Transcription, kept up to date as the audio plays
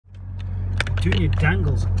Doing your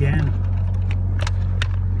dangles again.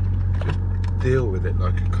 Just deal with it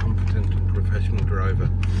like a competent and professional driver.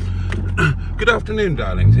 Good afternoon,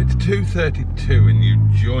 darlings. It's 2:32 and you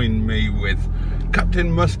join me with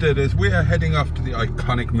Captain Mustard as we are heading off to the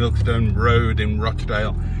iconic Milkstone Road in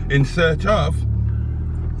Rochdale in search of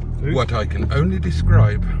food. What I can only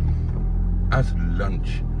describe as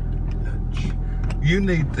lunch. You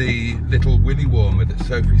need the little willy warmer that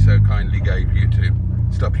Sophie so kindly gave you to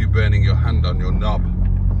stop you burning your hand on your knob.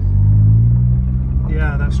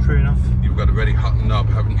 Yeah, that's true enough. You've got a very hot knob,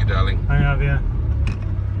 haven't you, darling? I have, yeah.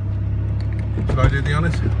 Should I do the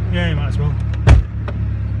honours? Yeah, you might as well.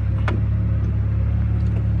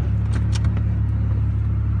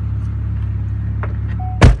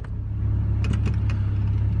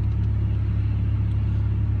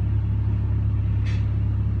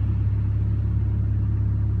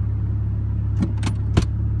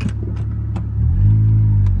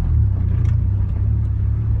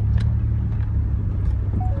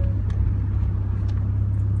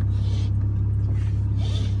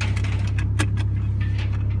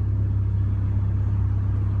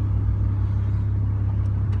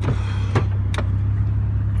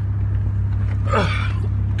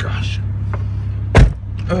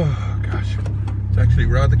 Oh gosh, it's actually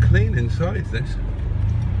rather clean inside this.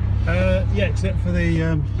 Yeah, except for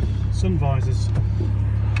the sun visors.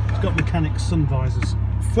 It's got mechanic sun visors.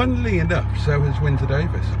 Funnily enough, so has Windsor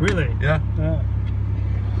Davis. Really? Yeah.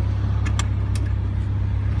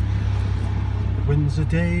 Windsor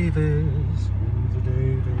Davis, Windsor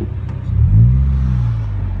Davis.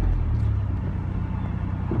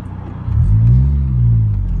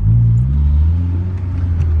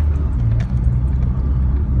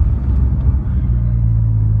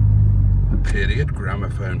 Period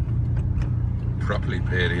gramophone. Properly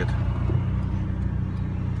period.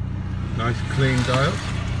 Nice clean dial.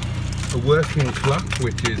 A working clock,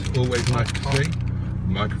 which is always nice to see.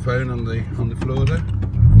 Microphone on the floor there.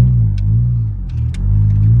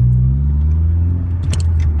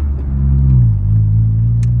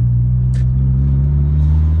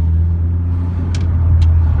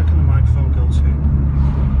 Where can the microphone go to?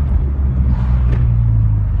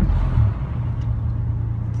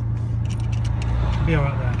 Be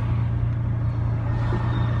alright there.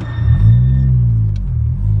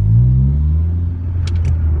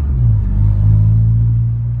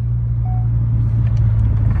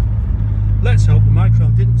 Let's hope the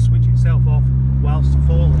microphone didn't switch itself off whilst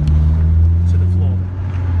falling to the floor.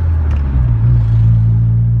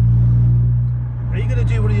 Are you going to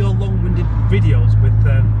do one of your long-winded videos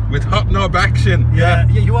with hot knob action? Yeah,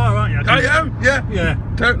 you are, aren't you? I am. Yeah. Yeah.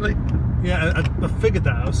 Totally. Yeah, I figured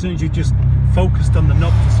that out as soon as you just focused on the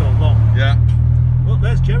knob for so long. Yeah. Well,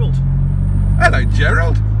 there's Gerald. Hello,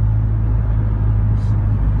 Gerald.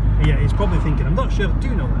 Yeah, he's probably thinking, I'm not sure, I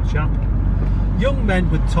do know that chap. Young men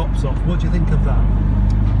with tops off, what do you think of that?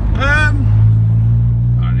 I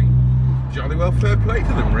think jolly well fair play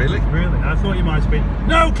to them, really. Really? I thought you might have been,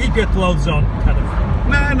 no, keep your clothes on, kind of.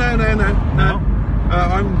 No.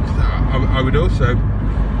 I would also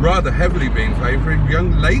rather heavily be in favour of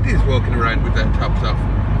young ladies walking around with their tops off.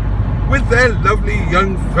 With their lovely,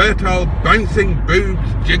 young, fertile, bouncing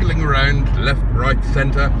boobs jiggling around left, right,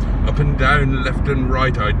 centre, up and down, left and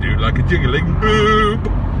right. I do like a jiggling boob.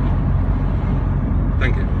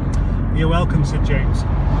 Thank you. You're welcome, Sir James.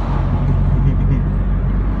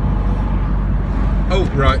 Oh,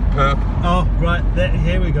 right, perp. Oh, right,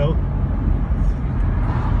 here we go.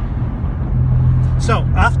 So,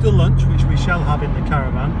 after lunch, which we shall have in the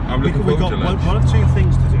caravan, I'm looking forward to lunch. We've got one of two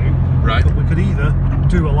things to do. Right. We could either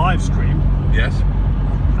do a live stream. Yes.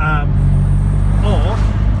 Or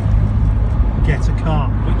get a car,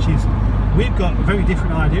 which is, we've got a very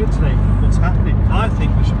different idea today of what's happening. I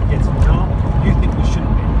think we should be getting a car. You think we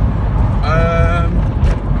shouldn't be?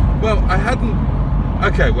 Well, I hadn't.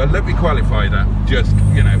 Okay, well, let me qualify that just,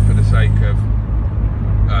 you know, for the sake of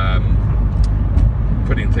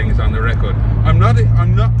putting things on the record. I'm not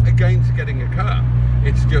against getting a car.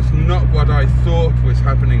 It's just not what I thought was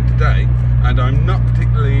happening today, and I'm not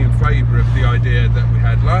particularly in favour of the idea that we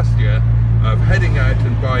had last year of heading out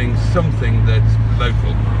and buying something that's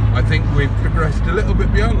local. I think we've progressed a little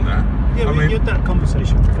bit beyond that. Yeah, we had that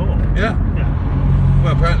conversation before. Yeah.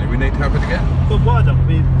 Well, apparently we need to have it again. But why don't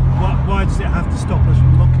we? Why does it have to stop us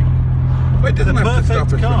from looking? Well, it doesn't have to stop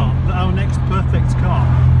us from... Our next perfect car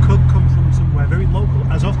could come from somewhere very local,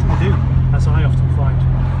 as often we do, as I often find.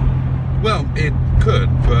 Well, it could,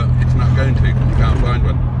 but it's not going to because you can't find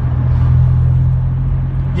one.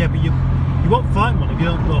 Yeah, but you won't find one if you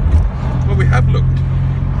don't look. Well, we have looked.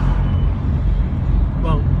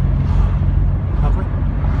 Well, have we?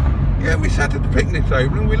 Yeah, we sat at the picnic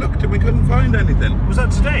table and we looked and we couldn't find anything. Was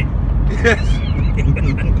that today? Yes.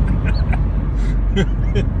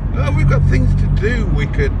 Oh, we've got things to do. We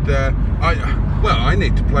could. I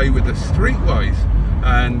need to play with the Streetwise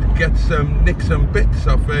and nick some bits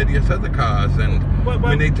off various other cars, and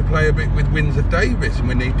we need to play a bit with Windsor Davis, and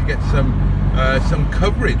we need to get some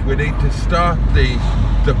coverage. We need to start the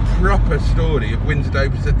proper story of Windsor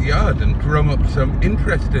Davis at the yard and drum up some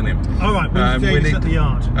interest in him. All right, Windsor Davis at the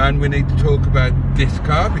yard. And we need to talk about this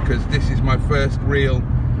car, because this is my first real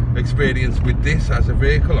experience with this as a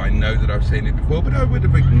vehicle. I know that I've seen it before, but I would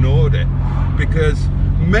have ignored it, because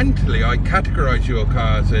mentally I categorise your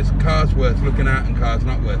cars as cars worth looking at and cars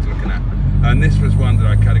not worth looking at, and this was one that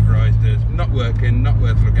I categorised as not working, not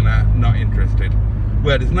worth looking at, not interested.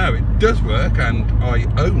 Whereas now it does work and I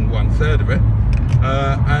own 1/3 of it,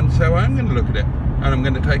 and so I'm going to look at it and I'm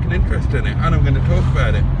going to take an interest in it and I'm going to talk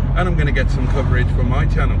about it and I'm going to get some coverage for my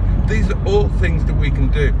channel. These are all things that we can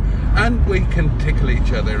do, and we can tickle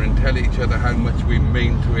each other and tell each other how much we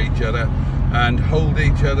mean to each other and hold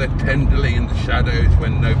each other tenderly in the shadows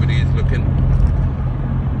when nobody is looking.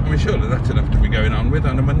 I mean, surely that's enough to be going on with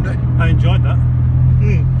on a Monday. I enjoyed that.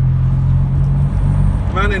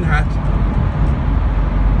 Man in hat.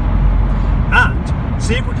 And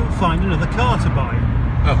see if we can find another car to buy.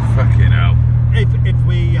 Oh, fucking hell. If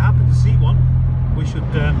we happen to see one, we should...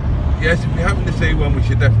 Yes, if we happen to see one, we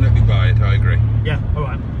should definitely buy it, I agree. Yeah,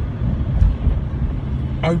 alright.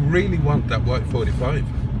 I really want that white 45.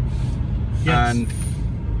 Yes. And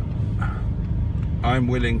I'm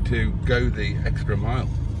willing to go the extra mile.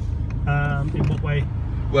 In what way?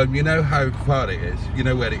 Well, you know how far it is, you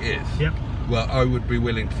know where it is. Yep. Well, I would be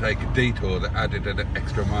willing to take a detour that added an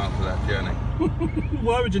extra mile to that journey.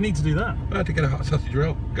 Why would you need to do that? I had to get a hot sausage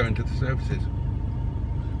roll going to the services.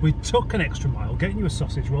 We took an extra mile getting you a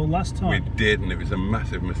sausage roll last time. We did, and it was a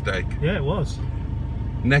massive mistake. Yeah, it was.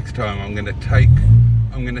 Next time I'm going to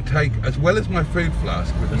take, as well as my food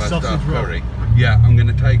flask with my staff curry. Yeah, I'm going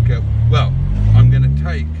to take I'm going to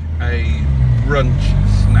take a brunch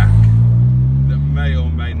snack that may or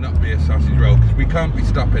may not be a sausage roll, because we can't be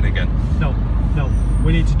stopping again. No,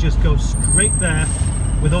 we need to just go straight there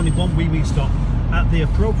with only one wee stop at the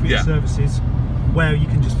appropriate services, where you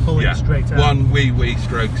can just pull it straight out. One wee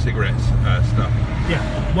stroke cigarettes stop. Yeah,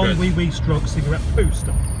 one wee stroke cigarette poo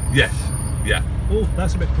stop. Yes, yeah. Oh,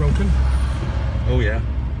 that's a bit broken. Oh yeah.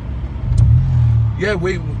 Yeah,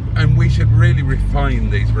 we should really refine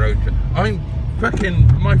these road trips.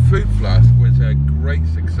 My food flask was a great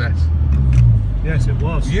success. Yes, it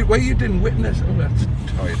was. You didn't witness. Oh, that's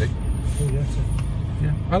tidy. Oh yes.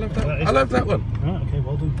 Yeah, I love that. I love that one. Right, okay,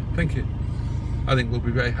 well done. Thank you. I think we'll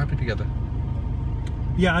be very happy together.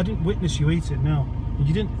 Yeah, I didn't witness you eat it. No,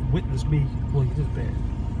 you didn't witness me. Well, you did a bit,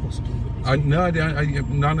 possibly. No,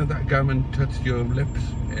 none of that gammon touched your lips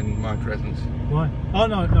in my presence. Why? Oh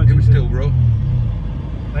no, it was still raw.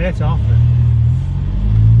 I ate half of it.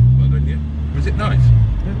 Well done, you. Was it nice?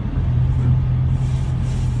 Yeah.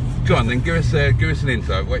 Go on then, give us an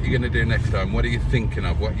insight. What are you going to do next time? What are you thinking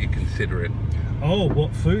of? What are you considering? Oh,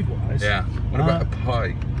 what food-wise? Yeah. What about a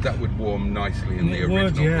pie? That would warm nicely in the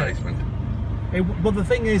original placement. Well, the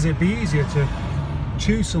thing is, it'd be easier to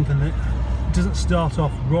choose something that doesn't start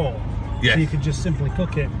off raw. Yes. So you could just simply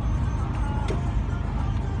cook it.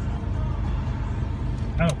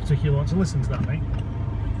 I don't particularly want to listen to that, mate.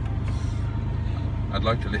 I'd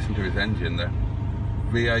like to listen to his engine there.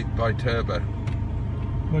 V8 by turbo.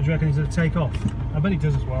 What do you reckon he's going to take off? I bet he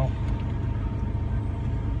does as well.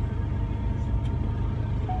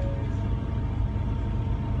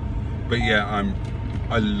 But yeah,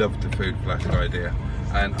 I love the food flask idea,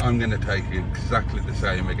 and I'm going to take exactly the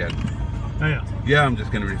same again. Oh yeah? Yeah, I'm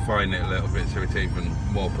just going to refine it a little bit so it's even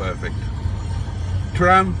more perfect.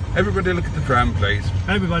 Tram, everybody look at the tram, please.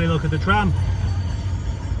 Everybody look at the tram.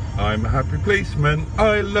 I'm a happy policeman.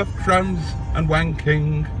 I love trams and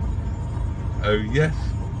wanking. Oh yes.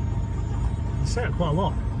 You say it quite a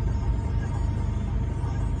lot.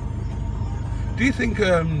 Do you think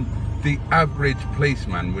the average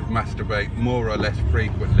policeman would masturbate more or less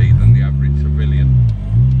frequently than the average civilian?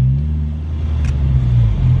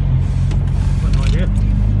 I've got no idea.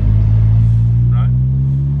 Right?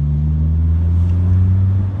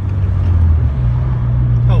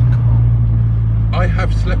 Oh, come on. I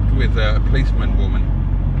have slept with a policeman woman.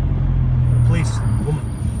 A police woman?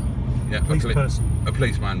 Yeah, police person? A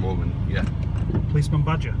policeman woman, yeah. Policeman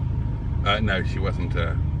badger? No, she wasn't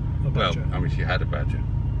a badger. Well, I mean, she had a badger.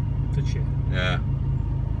 Did she? Yeah.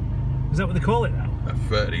 Is that what they call it now? A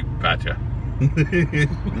furry badger.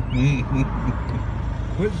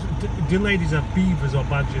 Do ladies have beavers or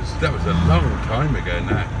badgers? That was a long time ago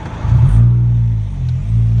now.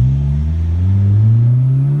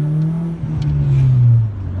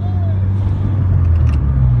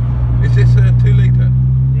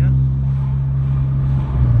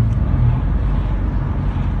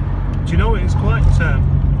 Do you know it's quite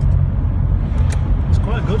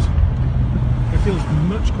good. It feels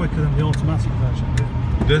much quicker than the automatic version.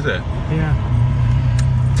 Does it? Yeah.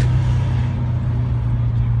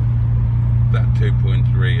 That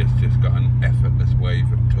 2.3 has just got an effortless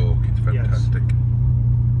wave of torque. It's fantastic.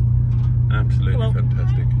 Yes. Absolutely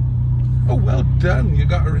fantastic. Oh, well done. You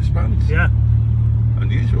got a response. Yeah.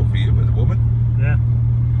 Unusual for you as a woman. Yeah.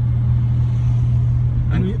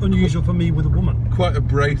 And unusual for me with a woman. Quite a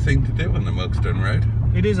brave thing to do on the Milkstone Road.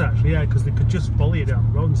 It is actually, yeah, because they could just follow you down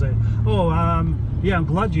the road and say, oh, yeah, I'm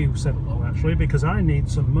glad you said hello, actually, because I need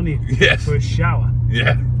some money for a shower.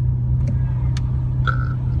 Yeah.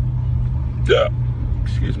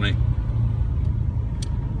 Excuse me.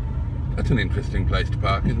 That's an interesting place to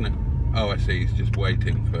park, isn't it? Oh, I see, he's just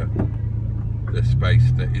waiting for the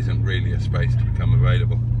space that isn't really a space to become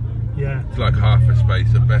available. Yeah. It's like half a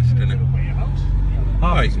space at best, isn't it? Half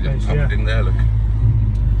Oh, a you can just space, pop yeah. it in there, look.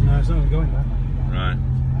 No, it's not going there. Right.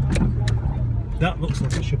 That looks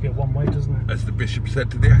like it should be a one-way, doesn't it? As the bishop said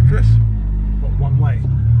to the actress. What, one way?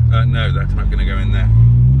 No, that's not going to go in there.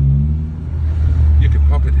 You could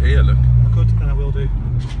pop it here, look. I could, and I will do.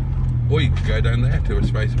 Or you could go down there to a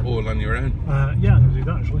space all on your own. Yeah, I'm going to do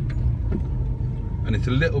that, actually. And it's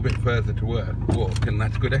a little bit further to walk, and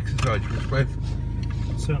that's good exercise for us both.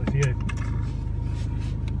 Certainly for you.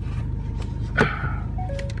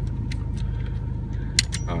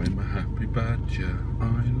 I'm a happy badger,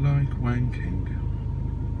 I like wanking.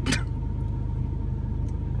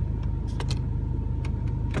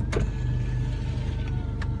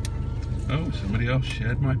 Oh, somebody else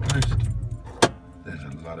shared my post. There's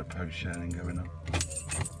a lot of post sharing going on.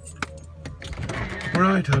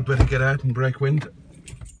 Right, I'd better get out and break wind.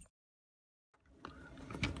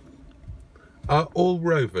 Are all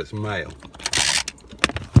Rovers male?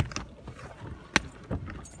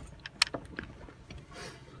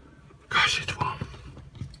 Gosh, it's warm.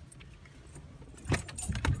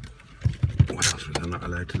 What else was I not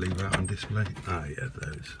allowed to leave out on display? Ah, yeah,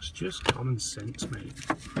 those. It's just common sense, mate.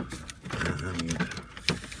 And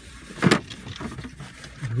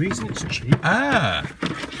The reason it's cheap. Yeah.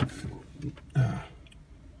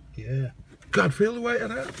 God, feel the weight of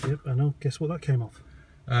that. Yep, I know. Guess what that came off?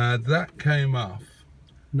 That came off.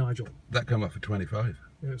 Nigel. That came off for 25.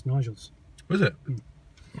 Yeah, it's Nigel's. Was it?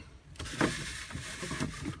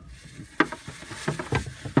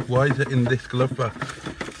 Why is it in this glove box?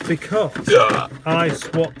 Because I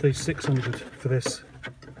swapped the 600 for this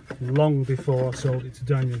long before I sold it to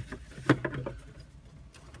Daniel.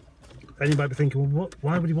 Then you might be thinking, well,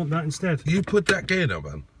 why would he want that instead? You put that gear knob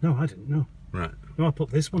on? No, I didn't, no. Right. No, I put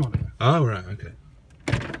this one on it. Oh, right, okay.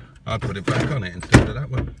 I put it back on it instead of that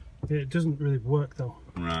one. Yeah, it doesn't really work though.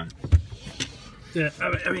 Right. Yeah,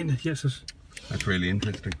 I mean, yes. That's really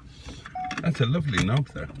interesting. That's a lovely knob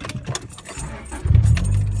though.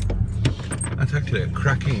 That's actually a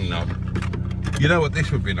cracking knob. You know what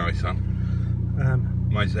this would be nice on?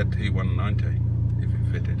 My ZT190, if it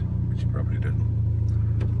fitted, which it probably doesn't.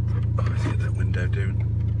 Oh, I see that window doing.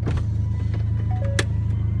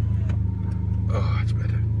 Oh, that's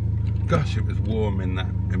better. Gosh, it was warm in that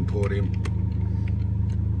Emporium.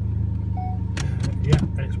 Yeah,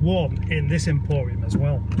 and it's warm in this Emporium as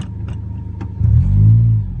well.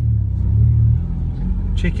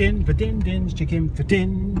 Chicken for din dins, chicken for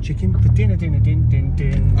din, chicken for dinner, dinner, din, din,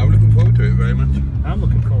 din. I'm looking forward to it very much. I'm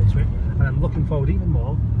looking forward to it, and I'm looking forward even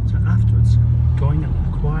more to afterwards going and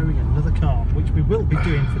acquiring another car, which we will be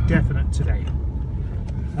doing for definite today.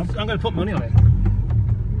 I'm going to put money on it.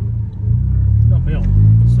 Not me,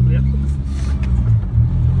 somebody else.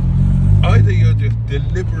 Either you're just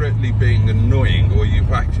deliberately being annoying or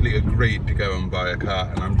you've actually agreed to go and buy a car,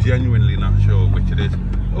 and I'm genuinely not sure which it is.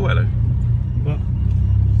 Oh, hello. What?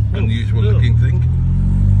 Unusual looking thing.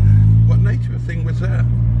 What nature of thing was that?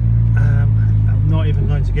 I'm not even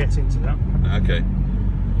going to get into that. Okay.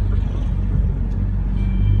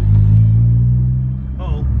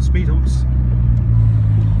 Oh, speed humps.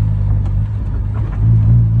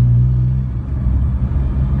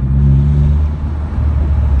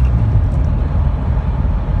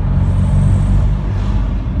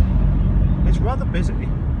 It's rather busy.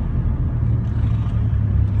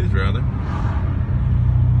 It is rather.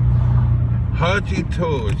 Hardy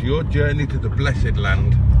Tours, your journey to the Blessed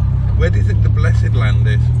Land. Where do you think the Blessed Land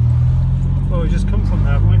is? Well, we just come from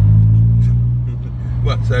there, haven't we?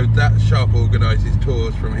 What, so that shop organises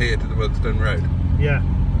tours from here to the Milkstone Road? Yeah.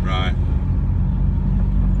 Right.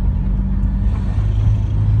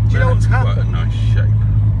 Do you know what's Quite a happened? nice shape.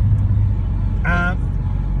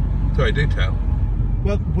 Sorry, do tell.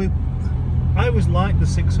 Well, I always liked the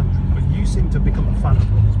 600, but you seem to have become a fan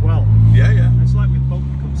of one as well. Yeah, yeah. It's like we've both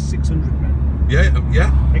become 600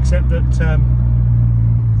 Yeah. Except that,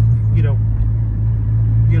 you know,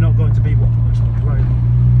 you're not going to be one professional driver.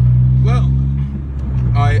 Well,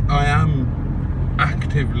 I am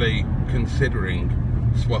actively considering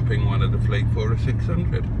swapping one of the fleet for a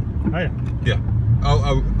 600. Oh yeah. Yeah.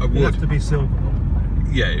 I would. It'd have to be silver though.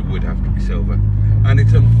 Yeah, it would have to be silver. And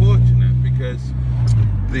it's unfortunate because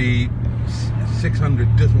the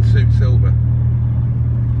 600 doesn't suit silver,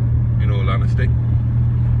 in all honesty.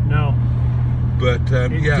 No. But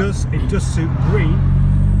it does suit green,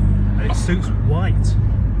 and it suits white.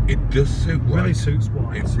 It does suit white. It really suits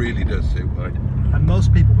white. It really does suit white. And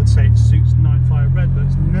most people would say it suits night fire red, but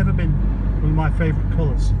it's never been one of my favourite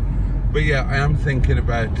colours. But yeah, I am thinking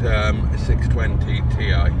about a 620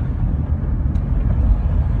 Ti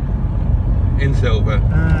in silver.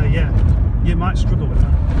 Yeah, you might struggle with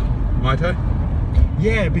that. Might I?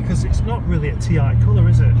 Yeah, because it's not really a TI colour,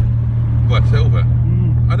 is it? What, silver?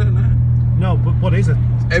 I don't know. No, but what is a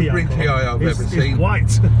TI Every colour? TI I've ever seen. It's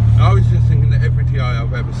white. I was just thinking that every TI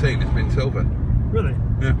I've ever seen has been silver. Really?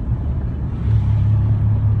 Yeah.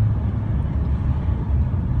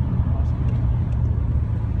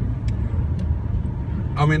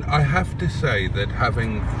 I mean, I have to say that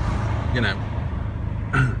having, you know,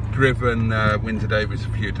 driven Windsor Davies a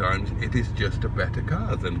few times, it is just a better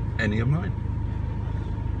car than any of mine.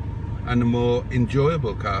 And a more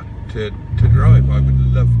enjoyable car to drive. I would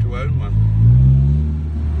love to own one.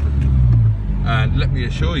 And let me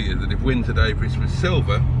assure you that if Windsor Davies was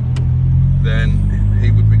silver, then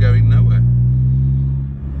he would be going nowhere.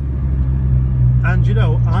 And you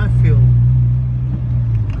know, I feel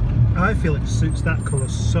it suits that colour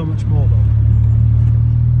so much more though.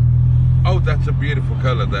 Oh, that's a beautiful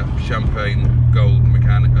colour, that champagne gold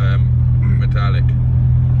metallic.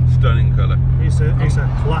 Stunning colour. It's a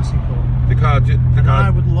classic colour. The car I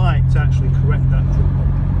would like to actually correct that drum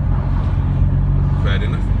bump. Fair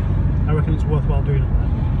enough. I reckon it's worthwhile doing it.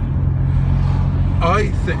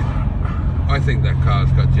 I think that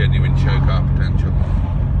car's got genuine show car potential.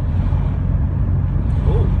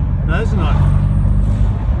 Oh, no, there's a nice.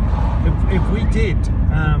 If we did,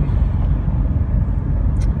 I'm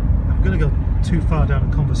going to go too far down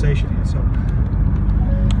a conversation here, so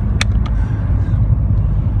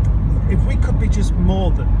if we could be just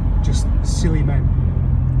more than just silly men,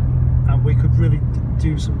 and we could really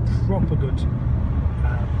do some proper good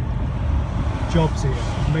jobs here,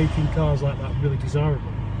 making cars like that really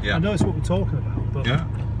desirable. Yeah. I know it's what we're talking about, but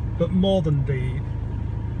but more than the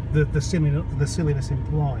silliness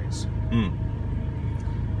implies.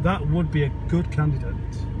 That would be a good candidate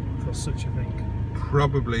for such a thing.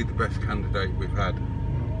 Probably the best candidate we've had.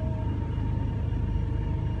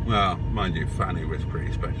 Well, mind you, Fanny was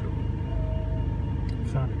pretty special.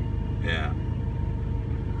 Fanny. Yeah.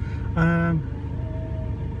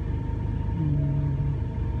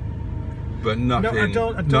 But not no, in, I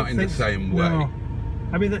don't not in the think, same way. No.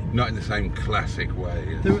 I mean, not in the same classic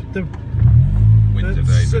way as they're Windsor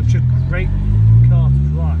Davies. such a great car to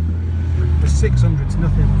drive. The 600's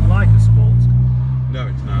nothing like a sports car. No,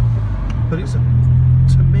 it's not. But it's, to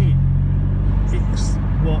me, it's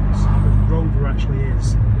what the Rover actually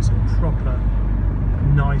is. It's a proper,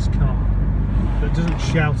 nice car that doesn't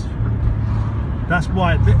shout. That's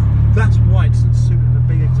why it doesn't suit a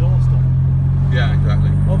big exhaust on. Yeah,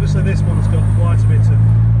 exactly. Obviously, this one's got quite a bit of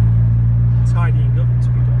tidying up to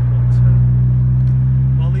be done, but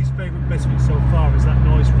my least favourite bit of it so far is that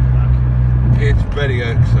noise from the back. It's very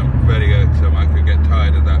irksome, very irksome. I could get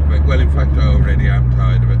tired of that bit. Well, in fact, I already am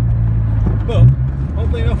tired of it. But,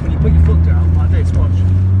 oddly enough, when you put your foot down like this, watch,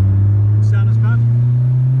 it sound as bad.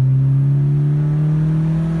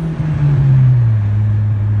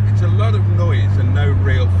 It's a lot of noise and no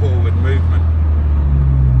real forward movement.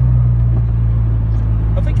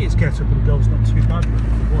 I think its get up and goes not too bad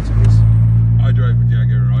for what it is. I drove a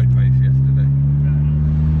Jaguar I-Pace yesterday.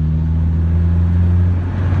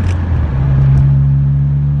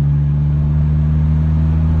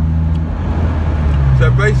 So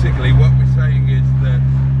basically what we're saying is that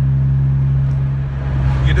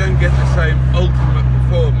you don't get the same ultimate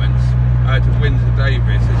performance out of Windsor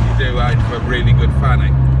Davies as you do out of a really good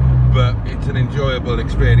Fanny, but it's an enjoyable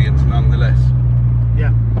experience nonetheless.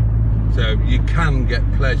 Yeah. So you can get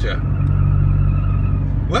pleasure.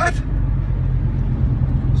 What?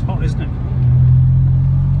 It's hot, isn't it?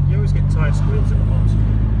 You always get tyre squeals in the hot.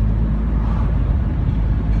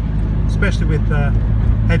 Especially with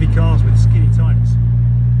heavy cars with skinny tyres.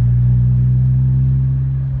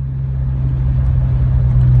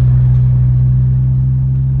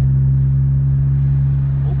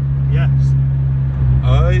 Oh, yes.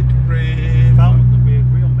 I dream Found that we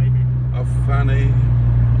agree on maybe. of Fanny.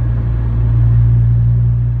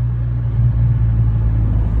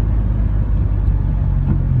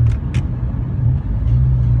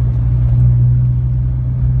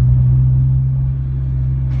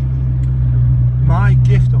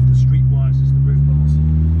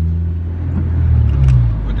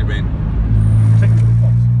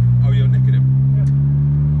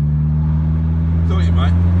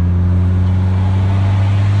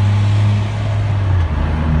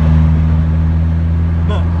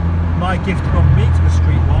 left from me to the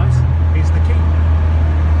streetwise is the key,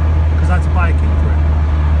 because I had to buy a key for it.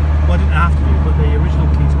 Well, I didn't have to, but the original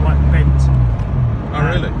key's quite bent. Oh,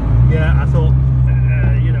 really? Yeah, I thought,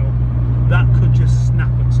 you know, that could just snap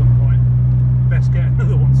at some point. Best get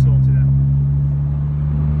another one sorted out.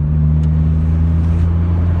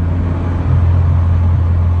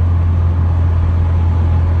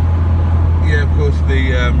 Yeah, of course,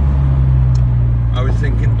 I was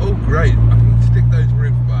thinking, oh great, I can stick those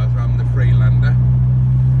roof bars on the Freelander,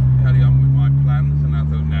 carry on with my plans, and I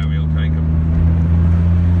thought, no, he'll take them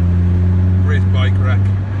for his bike rack.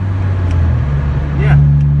 Yeah.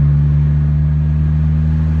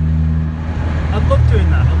 I love doing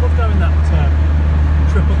that. I love having that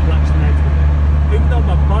triple collection edge with it. Even though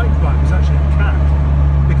my bike ride was actually a cat,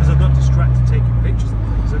 because I got distracted taking pictures and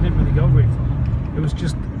things, I didn't really go very far. It was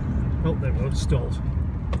just, oh, there we go, stalled.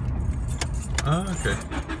 Oh, okay.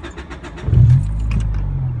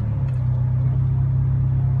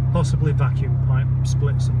 Possibly vacuum pipe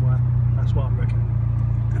split somewhere. That's what I'm reckoning.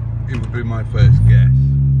 It would be my first guess.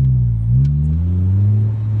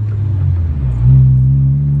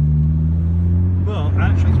 Well,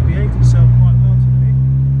 actually, it's behaved itself quite well today.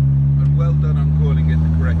 And well done on calling it the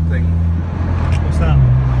correct thing. What's that?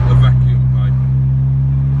 A vacuum pipe.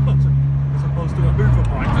 As opposed to a Hoover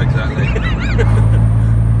pipe. Exactly.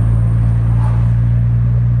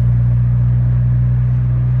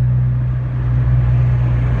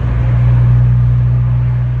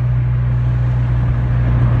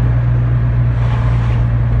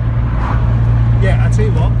 Yeah, I tell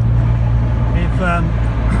you what, if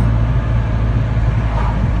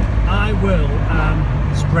I will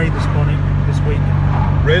spray this bonnet this week.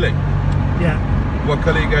 Really? Yeah. What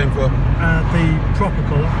colour are you going for? The proper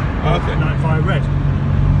colour, Okay. 95 red.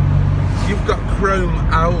 You've got chrome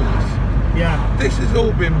owls. Yeah. This has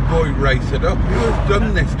all been boy raced up. Who has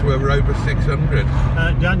done this to a Rover 600?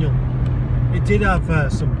 Daniel. It did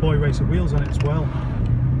have some boy racer wheels on it as well.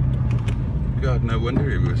 God, no wonder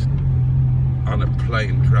he was on a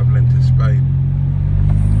plane travelling to Spain.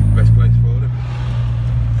 Best place for him.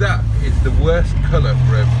 That is the worst colour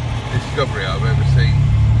for a Discovery I've ever seen.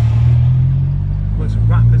 Well, it's a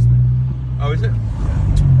wrap, isn't it? Oh, is it?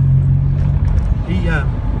 He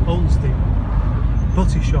owns the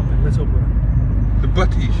butty shop in Littleborough. The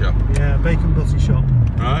butty shop? Yeah, bacon butty shop.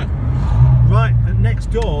 Right. Right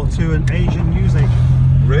next door to an Asian newsagent.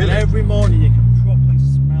 Really? And every morning you can properly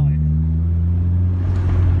smell it.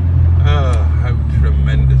 Oh, how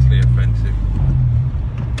tremendously offensive.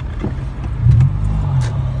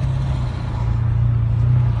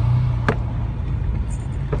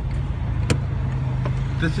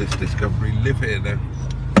 Does this Discovery live here now?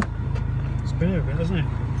 It's been here a bit, hasn't it?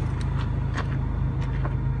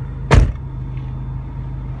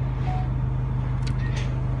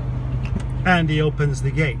 And he opens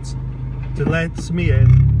the gate to let me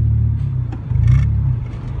in.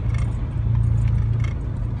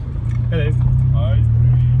 Hello. Hi.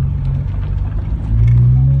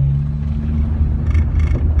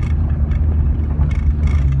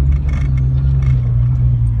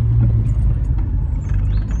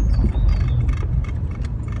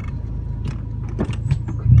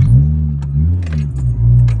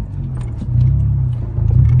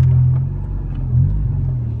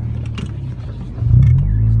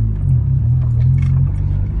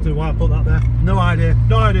 Don't know why I put that there. No idea.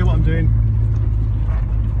 No idea what I'm doing.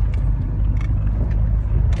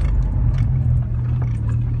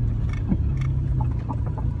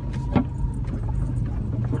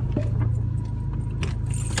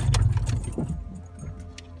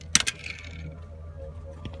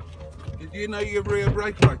 Did you know your rear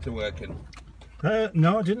brake lights are working?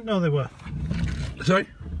 No, I didn't know they were. Sorry?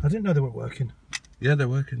 I didn't know they were working. Yeah, they're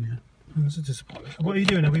working, yeah. That's a disappointment. What are you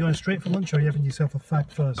doing? Are we going straight for lunch or are you having yourself a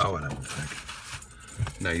fag first? Oh, I'll have a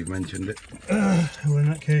fag. Now you've mentioned it. Well, in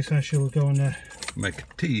that case, I shall go and... Make a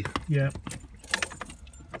tea. yeah.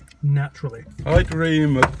 Naturally. I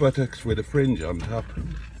dream of buttocks with a fringe on top.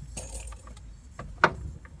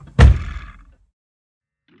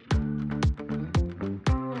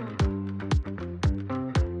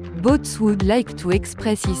 Boats would like to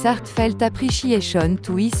express his heartfelt appreciation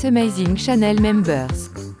to his amazing channel members.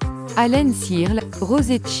 Alan Searle,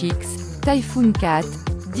 Rosette Chicks, Typhoon Cat,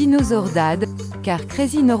 Dinosaur Dad, Car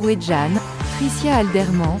Crazy Norwegian, Tricia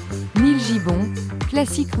Alderman, Neil Gibbon,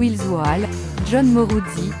 Classic Wheels Wall, John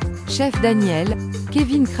Moruzzi, Chef Daniel,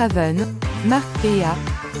 Kevin Craven, Mark Pea,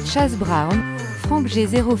 Chaz Brown, Frank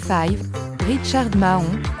G05, Richard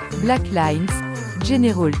Mahon, Black Lines,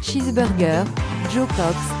 General Cheeseburger, Joe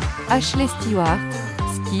Cox, Ashley Stewart,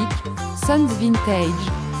 Skik, Sons Vintage,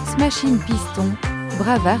 Smashing Piston,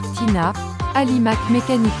 Bravard Tina, Ali Mac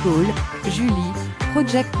Mechanical, Julie,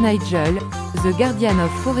 Project Nigel, The Guardian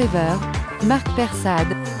of Forever, Marc Persad,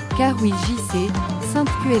 Carwi JC,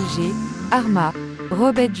 Sainte QLG, Arma,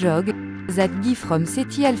 Robert Jog, Zadgi from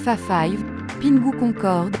SETI Alpha 5, Pingu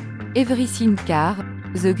Concorde, Everything Car,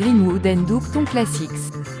 The Greenwood and Ducton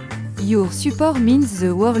Classics. Your support means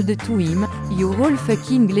the world to him, you're all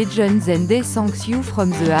fucking legends and he thanks you from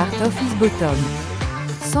the heart of his bottom.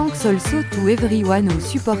 Thanks also to everyone who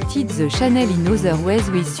supported the channel in other ways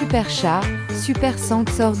with super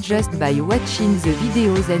thanks or just by watching the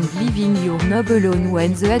videos and leaving your knob alone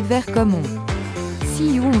when the advert come on.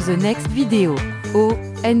 See you on the next video. Oh,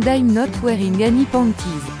 and I'm not wearing any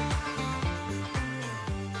panties.